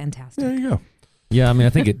lovely? It's fantastic. There you go. Yeah, I mean, I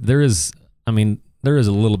think there is a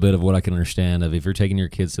little bit of what I can understand of if you're taking your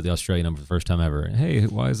kids to the Australian Open for the first time ever. Hey,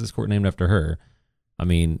 why is this court named after her? I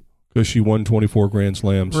mean, Because she won 24 Grand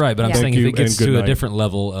Slams. right, but I'm Yeah. saying Thank if you it gets and good to a night. different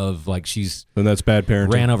level of like she's Then that's bad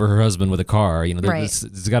parenting. ran over her husband with a car, Right.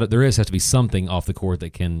 there has to be something off the court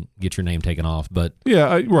that can get your name taken off. But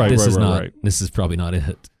Yeah, right. This is probably not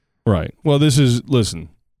it. Right. Well, listen,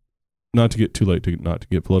 not to get too late not to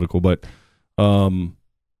get political, but,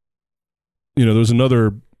 there's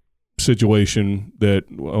another situation that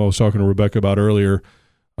I was talking to Rebecca about earlier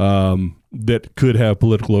that could have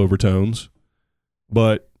political overtones.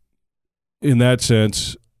 But in that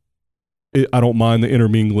sense, I don't mind the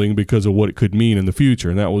intermingling because of what it could mean in the future.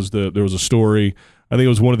 And that was there was a story, I think it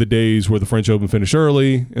was one of the days where the French Open finished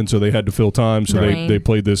early, and so they had to fill time. So Right. they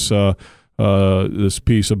played this this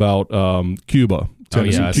piece about Cuba.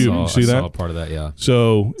 Tennis in Cuba. You see I that? saw part of that, yeah.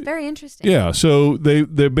 So It's very interesting. yeah, so they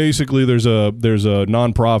basically there's a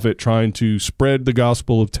nonprofit trying to spread the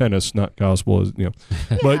gospel of tennis, not gospel as but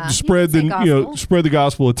Yeah, spread you can say gospel. spread the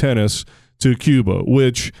gospel of tennis to Cuba,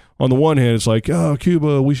 which on the one hand it's like, oh,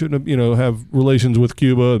 Cuba, we shouldn't have relations with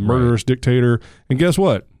Cuba, murderous dictator, and guess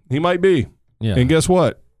what? He might be. Yeah. And guess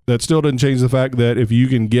what? That still doesn't change the fact that if you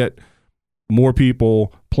can get more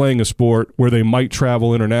people playing a sport where they might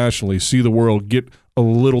travel internationally, see the world, get a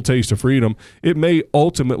little taste of freedom, it may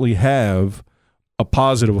ultimately have a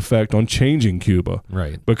positive effect on changing Cuba.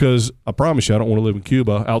 Right. Because I promise you, I don't want to live in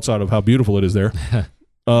Cuba outside of how beautiful it is there.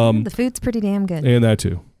 The food's pretty damn good. And that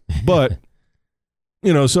too. But,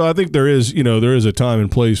 so I think there is a time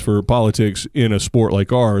and place for politics in a sport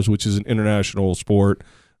like ours, which is an international sport,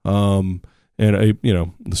 and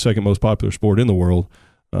the second most popular sport in the world.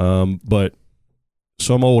 But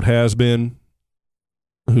some old has-been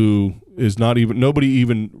who is nobody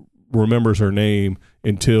even remembers her name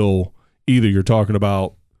until either you're talking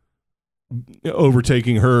about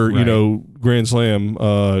overtaking her, Right. Grand Slam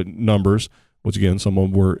numbers, which again, some of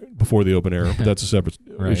them were before the Open era, but that's a separate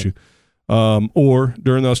Right. issue. Or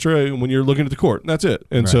during the Australian when you're looking at the court, and that's it.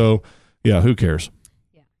 And Right. so, yeah, who cares?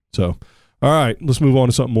 Yeah. So, all right, let's move on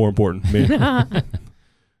to something more important. Me.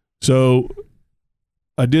 So,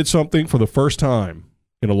 I did something for the first time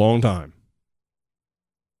in a long time.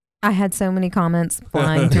 I had so many comments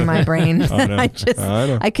flying through my brain. I know. I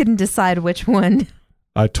know. I couldn't decide which one.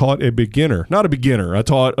 I taught a beginner, not a beginner. I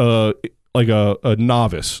taught like a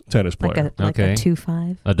novice tennis player, Like Okay. a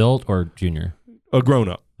 2-5. Adult or junior? a grown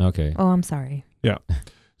up. Okay. Oh, I'm sorry. Yeah.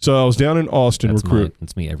 So I was down in Austin recruit.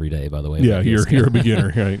 That's me every day, by the way. Yeah, But you're yes, a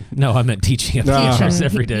beginner, right? No, I meant teaching Nah. teachers Teaching,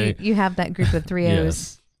 every day. You have that group of 3 O's.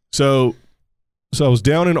 Yes. So I was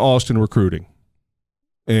down in Austin recruiting,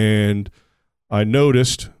 and I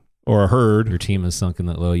noticed or I heard. Your team has sunk in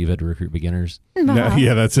that low. You've had to recruit beginners.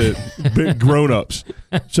 Yeah, that's it. Big grown ups.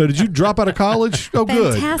 So did you drop out of college? Oh,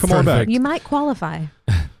 good. Fantastic. Come on back. You might qualify.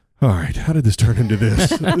 All right. How did this turn into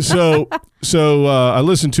this? So I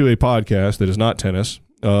listened to a podcast that is not tennis.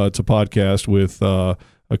 It's a podcast with a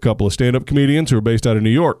couple of stand-up comedians who are based out of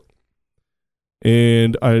New York.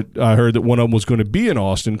 And I heard that one of them was going to be in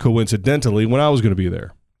Austin, coincidentally, when I was going to be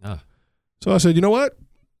there. Oh. So I said, you know what?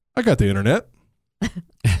 I got the internet.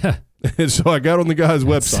 And so I got on the guy's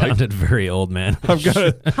website. Sounded very old, man. I've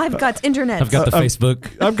got internet. I've got the Facebook.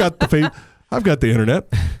 I've got the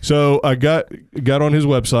internet. So I got on his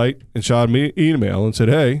website and shot me an email and said,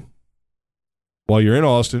 hey, while you're in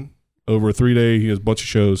Austin, over a 3-day, he has a bunch of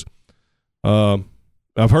shows.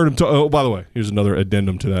 I've heard him talk. Oh, by the way, here's another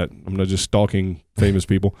addendum to that. I'm not just stalking famous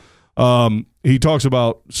people. He talks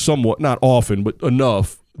about somewhat, not often, but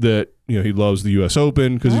enough that he loves the U.S.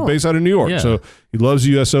 Open because he's based out of New York. Yeah. So he loves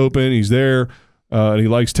the U.S. Open. He's there, and he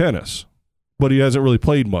likes tennis. But he hasn't really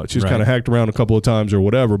played much. He's kind of hacked around a couple of times or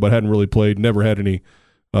whatever, but hadn't really played, never had any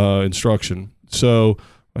instruction. So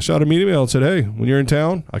I shot him an email and said, hey, when you're in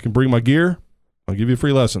town, I can bring my gear. I'll give you a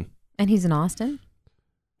free lesson. And he's in Austin?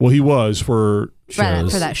 Well, he was for For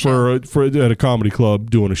that show. for at a comedy club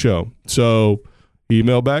doing a show. So he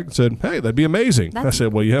emailed back and said, hey, that'd be amazing. I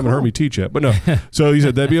said, well, you haven't heard me teach yet. But no. So he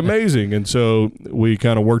said, that'd be amazing. And so we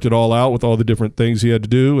kind of worked it all out with all the different things he had to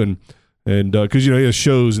do. And because, he has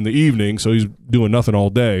shows in the evening, so he's doing nothing all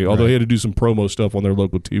day, although he had to do some promo stuff on their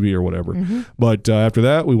local TV or whatever. Mm-hmm. But after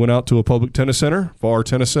that, we went out to a public tennis center, VAR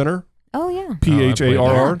Tennis Center, Oh, yeah.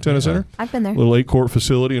 PHARR Tennis Center. I've been there. Little 8-court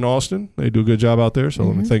facility in Austin. They do a good job out there, so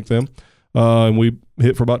let me thank them. And we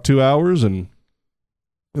hit for about 2 hours, and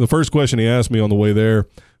the first question he asked me on the way there,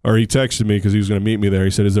 or he texted me because he was going to meet me there,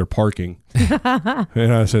 he said, is there parking?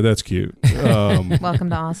 And I said, that's cute. Welcome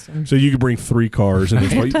to Austin. So you could bring 3 cars, and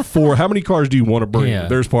there's like 4. How many cars do you want to bring? Yeah.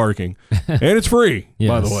 There's parking. And it's free,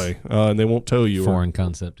 by the Yes. way. And they won't tow you Foreign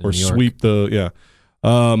concept in or New York. sweep the,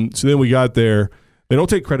 so then we got there. They don't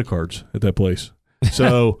take credit cards at that place.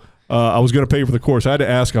 So I was going to pay for the course. I had to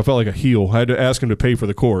ask. I felt like a heel. I had to ask him to pay for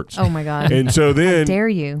the courts. Oh, my God. And so then, How dare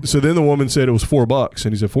you? So then the woman said it was $4,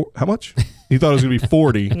 and he said, how much? He thought it was going to be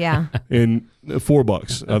 40, Yeah. and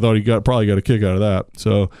 $4. I thought he probably got a kick out of that.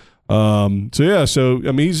 So, So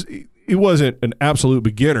I mean, he wasn't an absolute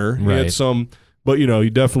beginner. He had some, but you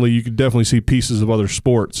could definitely see pieces of other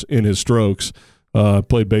sports in his strokes.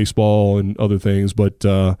 Played baseball and other things, but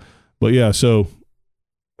yeah. So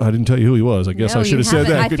I didn't tell you who he was. I guess No, I should you have said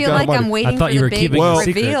haven't. that. I Good feel God like almighty. I'm waiting I thought for you the were big keeping a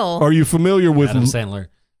secret. reveal. Are you familiar with Adam Sandler.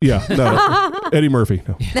 Yeah, no, Eddie Murphy,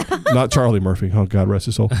 no, not Charlie Murphy. Oh, God rest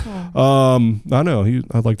his soul. I know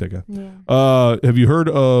I like that guy. Yeah. Have you heard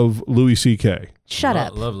of Louis C.K.? Shut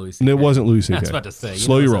up. Love Louis And C.K. it wasn't Louis C.K. I was about to say.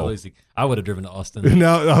 Slow your roll. Louis C.K. I would have driven to Austin.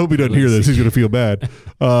 Now I hope he doesn't hear this. He's going to feel bad.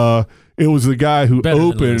 It was the guy who Better than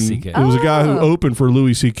Louis opened. C.K. It was a guy who Oh. opened for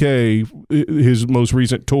Louis C.K. his most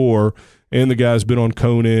recent tour, and the guy's been on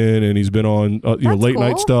Conan and he's been on That's late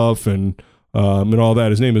night cool. stuff and all that.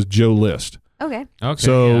 His name is Joe List. Okay. Okay.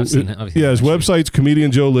 So yeah, I've seen him. his website's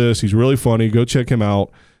comedian Joe List. He's really funny. Go check him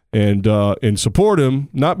out and support him.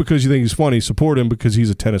 Not because you think he's funny. Support him because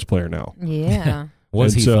he's a tennis player now. Yeah.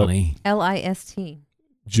 Was And he so- funny? List.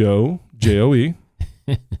 Joe Joe.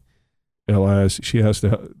 L-I-S. She has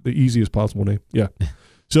the easiest possible name. Yeah.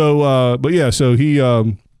 So, but yeah. So he.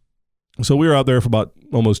 So we were out there for about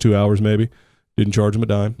almost 2 hours, maybe. Didn't charge him a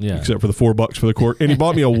dime, except for the $4 for the court, and he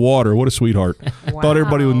bought me a water. What a sweetheart! Wow. Thought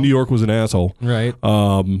everybody in New York was an asshole. Right.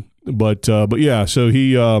 But yeah, so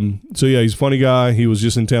he's a funny guy. He was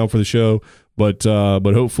just in town for the show, but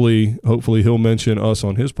hopefully he'll mention us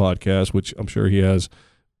on his podcast, which I'm sure he has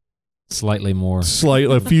Slightly more.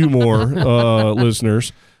 a few more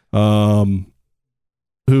listeners, who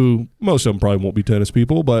most of them probably won't be tennis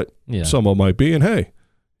people, but Yeah. some of them might be. And hey,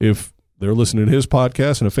 if they're listening to his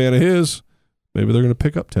podcast and a fan of his, maybe they're going to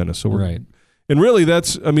pick up tennis. So Right. and really,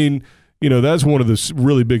 that's one of the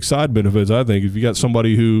really big side benefits, I think. If you got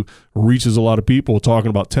somebody who reaches a lot of people talking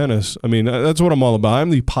about tennis, I mean, that's what I'm all about. I'm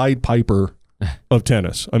the Pied Piper of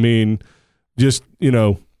tennis. I mean, just,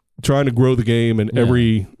 trying to grow the game in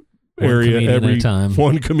area comedian at a every time.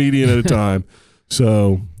 one comedian at a time.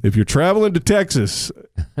 So if you're traveling to Texas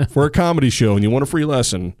for a comedy show and you want a free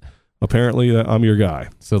lesson, apparently I'm your guy.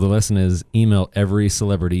 So the lesson is email every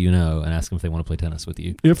celebrity you know and ask them if they want to play tennis with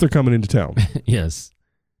you. If they're coming into town. Yes.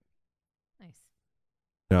 Nice.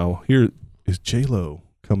 Now, here is J-Lo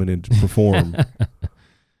coming in to perform.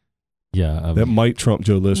 Yeah. That might trump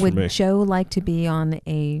Joe List for Would me. Joe like to be on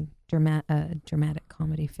a dramatic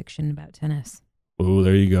comedy fiction about tennis? Oh,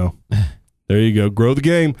 there you go. There you go. Grow the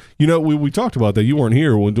game. You know, we talked about that. You weren't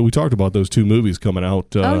here when we talked about those two movies coming out.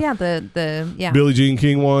 Oh yeah, the Billie Jean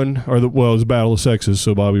King one, or it was Battle of Sexes,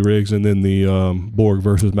 so Bobby Riggs, and then the Borg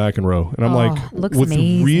versus McEnroe. And I'm like, looks with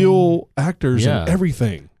amazing. real actors Yeah. and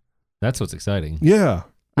everything. That's what's exciting. Yeah.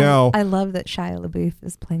 Now, I love that Shia LaBeouf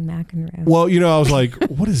is playing McEnroe. well, you know, I was like,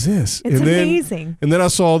 what is this? it's and then, amazing. And then I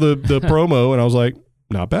saw the promo, and I was like,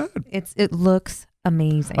 not bad. It looks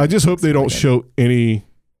amazing. I just hope they don't It's really show any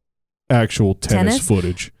actual tennis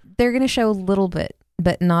footage. good. They're going to show a little bit,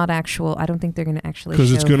 but not actual. I don't think they're going to actually Because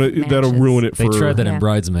show it's gonna that'll matches. ruin it They for. tried that Yeah. in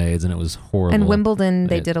Bridesmaids and it was horrible. And Wimbledon,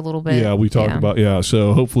 they It- did a little bit. Yeah, we talked about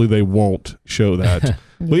so hopefully they won't show that.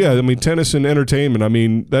 But yeah, I mean, tennis and entertainment. I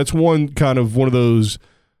mean, that's one of those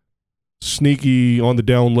sneaky, on the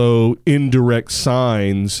down low, indirect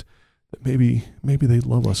signs that maybe they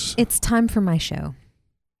love us. It's time for my show.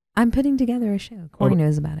 I'm putting together a show. Corey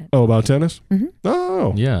knows about it. Oh, about tennis? Mhm.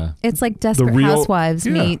 Oh, Yeah. It's like Desperate real- Housewives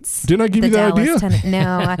yeah. meets Didn't I give the you that Dallas idea? Tennis.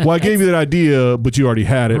 No, Well, I gave you that idea, but you already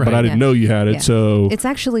had it. But Right. I didn't Yeah. know you had it, Yeah. so it's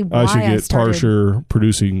actually why I should get started. Tarsher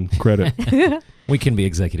producing credit. We can be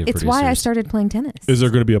executive It's producers. why I started playing tennis. Is there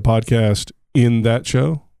going to be a podcast in that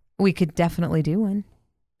show? We could definitely do one.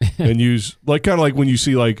 And use like kind of like when you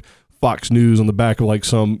see like Fox News on the back of like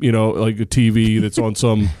some, you know, like a TV that's on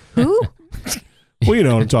some, Who? well, you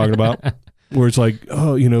know what I'm talking about, where it's like,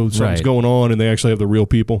 oh, you know, something's Right. going on and they actually have the real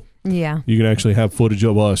people. Yeah, You can actually have footage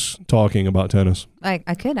of us talking about tennis. I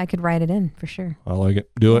could write it in for sure. I like it.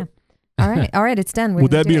 Do it. All right, it's done. We're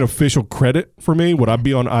Would gonna that be do an it. official credit for me? Would I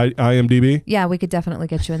be on IMDb? Yeah, we could definitely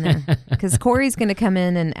get you in there because Corey's going to come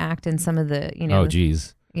in and act in some of the, Oh,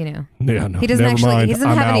 geez. you know. Yeah, no, He doesn't never actually. mind. He doesn't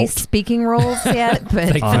I'm have any out. speaking roles yet, but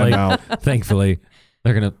Thank I'm Thankfully. out. Thankfully,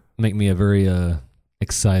 they're going to make me a very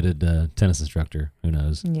excited tennis instructor. Who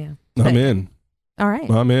knows? yeah. I'm in. All right,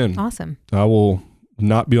 I'm in. awesome. I will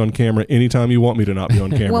not be on camera anytime you want me to not be on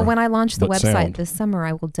camera. Well, when I launch the but website sound. this summer,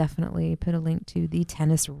 I will definitely put a link to the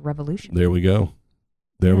Tennis Revolution. There we go.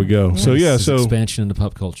 There we Yeah. go. Yeah. So yeah, This is so expansion into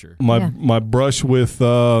pop culture. Yeah. my brush with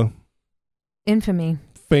Infamy.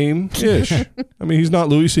 fame-ish. I mean, he's not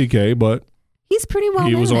Louis C.K., but He's pretty well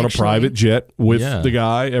he known, was on actually. a private jet with Yeah. the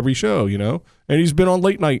guy every show, you know? And he's been on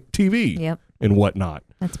late night TV Yep, and whatnot.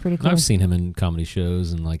 that's pretty And cool. I've seen him in comedy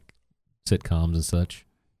shows and like sitcoms and such.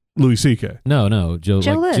 Louis C.K. No, Joe.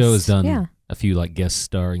 Joe Like List, Joe has done yeah. a few like guest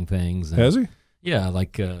starring things. And, Has he? Yeah,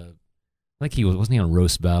 like he wasn't he on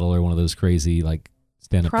Roast Battle or one of those crazy like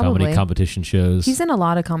stand-up comedy Probably. competition shows. He's in a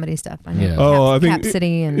lot of comedy stuff. I know. Yeah. Oh, I think Cap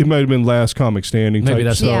City and It might have been Last Comic Standing Maybe type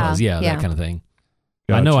that's stuff. what it Yeah, was. Yeah, yeah. that kind of thing.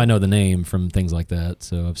 Gotcha. I know the name from things like that,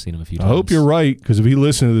 so I've seen him a few I times. hope you're right, because if he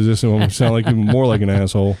listened to this, it will sound like even more like an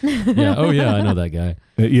asshole. Yeah. Oh yeah, I know that guy.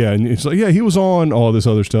 Yeah, and it's like, yeah, he was on all this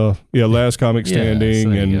other stuff. Yeah, Last Comic Standing, Yeah, so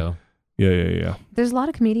there you and go. yeah. there's a lot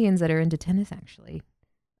of comedians that are into tennis. Actually,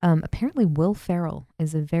 apparently Will Ferrell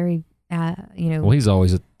is a very, Well, he's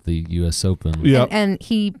always at the U.S. Open. Yeah. and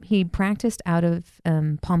he practiced out of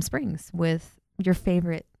Palm Springs with your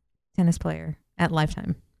favorite tennis player at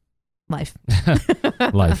Lifetime. Life.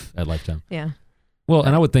 Life at Lifetime. Yeah. Well,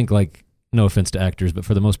 and I would think like, no offense to actors, but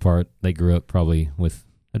for the most part, they grew up probably with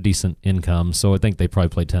a decent income, so I think they probably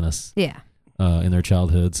played tennis Yeah. in their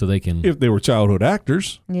childhood, so they can. If they were childhood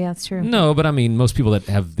actors. Yeah, that's true. No, but I mean, most people that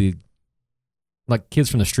have like kids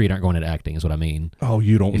from the street aren't going into acting, is what I mean. Oh,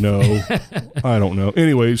 you don't know. I don't know.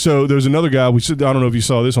 Anyway, so there's another guy. I don't know if you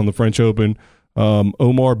saw this on the French Open.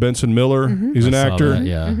 Omar Benson Miller. Mhm. He's an I saw actor. that,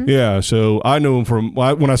 yeah. Mhm. Yeah, so I knew him from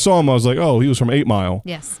when I saw him. I was like, oh, he was from 8 Mile.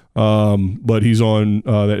 Yes. But he's on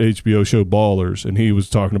that HBO show Ballers, and he was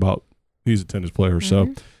talking about he's a tennis player. So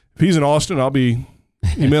Mhm. if he's in Austin, I'll be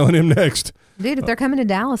emailing him next. Dude, if they're coming to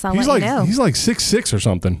Dallas, I'll he's let like you know. he's like 6'6" or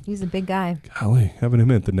something. He's a big guy. Golly, having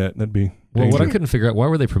him at the net, that'd be Well, what I dangerous. couldn't figure out, why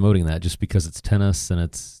were they promoting that? Just because it's tennis and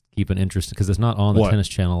it's keeping interest? Because it's not on the What? tennis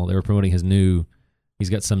channel. They were promoting he's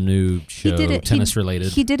got some new show, tennis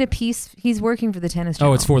related. He did a piece. He's working for the tennis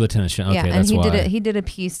channel. Oh, it's for the tennis channel. Okay, yeah, that's and why. he did a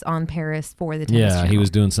piece on Paris for the tennis Yeah, channel. he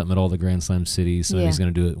was doing something at all the Grand Slam cities, so Yeah. he's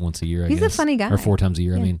going to do it once a year, I He's guess. a funny guy. Or 4 times a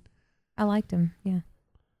year, I Yeah. mean. I liked him. Yeah.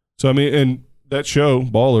 So I mean, and that show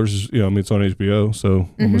Ballers, is, I mean, it's on HBO, so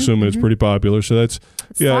I'm Mhm, assuming it's mhm. pretty popular. So that's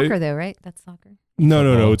It's Yeah, soccer though, right? That's soccer.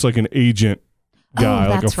 No. It's like an agent guy,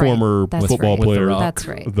 like a that's right. former That's football right. player. With The Rock. That's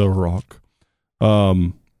right. The Rock.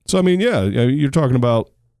 So I mean, yeah, you're talking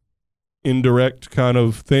about indirect kind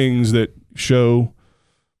of things that show,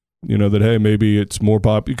 that hey, maybe it's more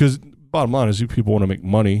popular. Because bottom line is, you people want to make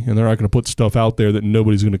money, and they're not going to put stuff out there that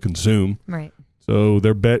nobody's going to consume. Right. So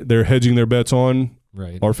they're hedging their bets on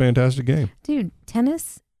Right. our fantastic game. Dude,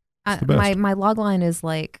 tennis. the best. My log line is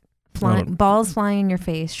like balls flying in your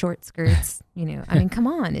face, short skirts. I mean, come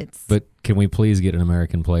on. It's But can we please get an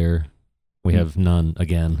American player? We have none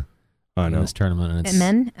again I in know. this tournament. And it's,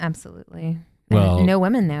 men, absolutely. Well, And no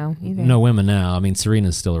women now either. no women now. I mean,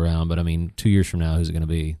 Serena's still around, but I mean, 2 years from now, who's it going to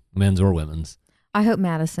be? Men's or women's? I hope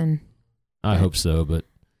Madison. I hope so, but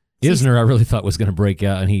Isner, I really thought was going to break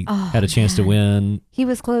out, and he had a chance to win. He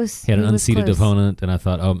was close. He had an unseeded opponent, and I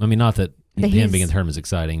thought, I mean, not that But him being in the tournament is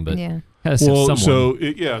exciting, but yeah. has Well,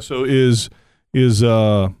 someone. so is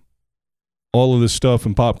all of this stuff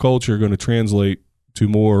in pop culture going to translate to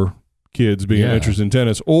more kids being interested in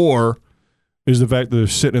tennis, or is the fact that they're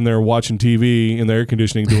sitting in there watching TV in the air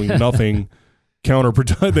conditioning doing nothing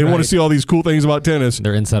counterproductive? They want to see all these cool things about tennis,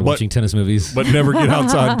 They're inside watching tennis movies, but never get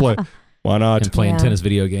outside and play. Why not? and playing Yeah. tennis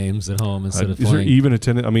video games at home instead of Is there playing. even a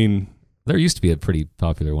tennis? I mean, There used to be a pretty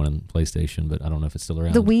popular one on PlayStation, but I don't know if it's still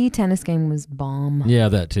around. The Wii tennis game was bomb. Yeah,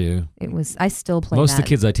 that too. It was. I still play Most of that. the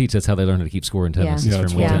kids I teach, that's how they learn how to keep score in tennis. Yeah. Is Yeah, from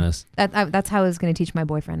it's Wii fun. tennis. That's how I was going to teach my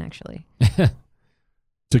boyfriend, actually.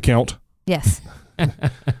 to count. Yes.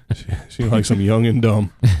 She likes them young and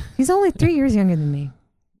dumb. He's only 3 years younger than me.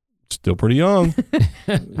 Still pretty young.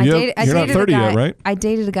 I You're not dated 30 a guy, yet, right? I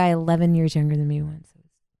dated a guy 11 years younger than me once. It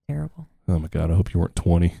was terrible. Oh my God! I hope you weren't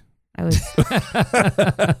 20. I was.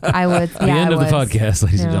 I was. The Yeah, end I of the was. podcast,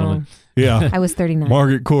 ladies and No. gentlemen. Yeah. I was 39.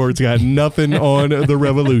 Margaret Court's got nothing on the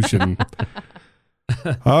revolution.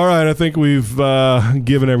 All right, I think we've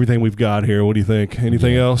given everything we've got here. What do you think?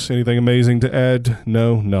 Anything else? Anything amazing to add?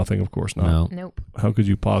 No, nothing. Of course not. No. Nope. How could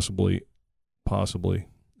you possibly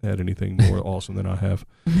add anything more awesome than I have?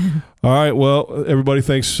 All right, well, everybody,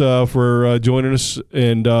 thanks for joining us.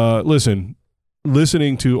 And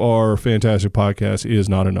listening to our fantastic podcast is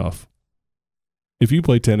not enough. If you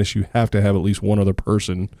play tennis, you have to have at least one other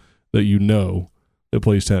person that you know that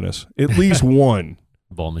plays tennis. At least one.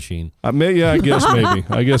 Ball machine. I guess maybe.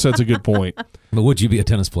 I guess that's a good point. But would you be a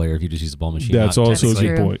tennis player if you just use a ball machine? That's not also a technically?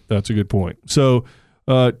 good true. point. That's a good point. So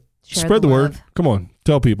Share spread the word. love. Come on.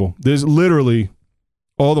 Tell people. There's literally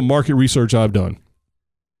all the market research I've done.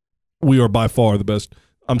 We are by far the best.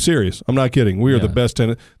 I'm serious. I'm not kidding. We are the Yeah. best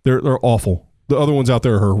tennis. They're awful. The other ones out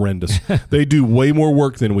there are horrendous. They do way more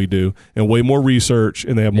work than we do and way more research,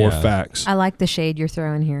 and they have more Yeah. facts. I like the shade you're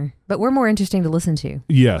throwing here, but we're more interesting to listen to.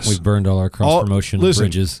 Yes. We've burned all our cross promotion listen.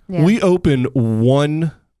 bridges. Yeah. We open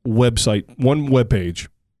one website, one webpage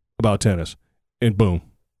about tennis, and boom,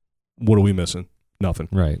 what are we missing? Nothing.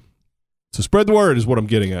 Right. So spread the word is what I'm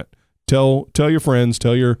getting at. Tell your friends,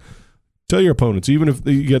 tell your opponents. Even if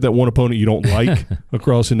you get that one opponent you don't like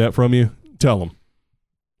across the net from you, tell them.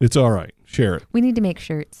 It's all right. Share it. We need to make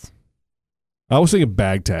shirts. I was thinking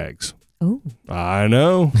bag tags. Oh, I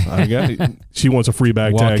know. I got it. She wants a free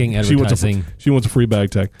bag Walking tag. advertising. She wants a free bag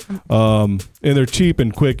tag. And they're cheap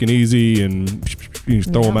and quick and easy, and you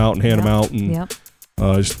just throw them out and hand them out and Yep.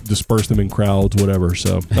 just disperse them in crowds, whatever.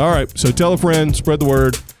 So, all right. So tell a friend, spread the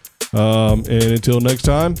word. And until next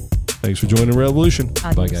time, thanks for joining Revolution.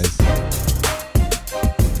 Bye, guys.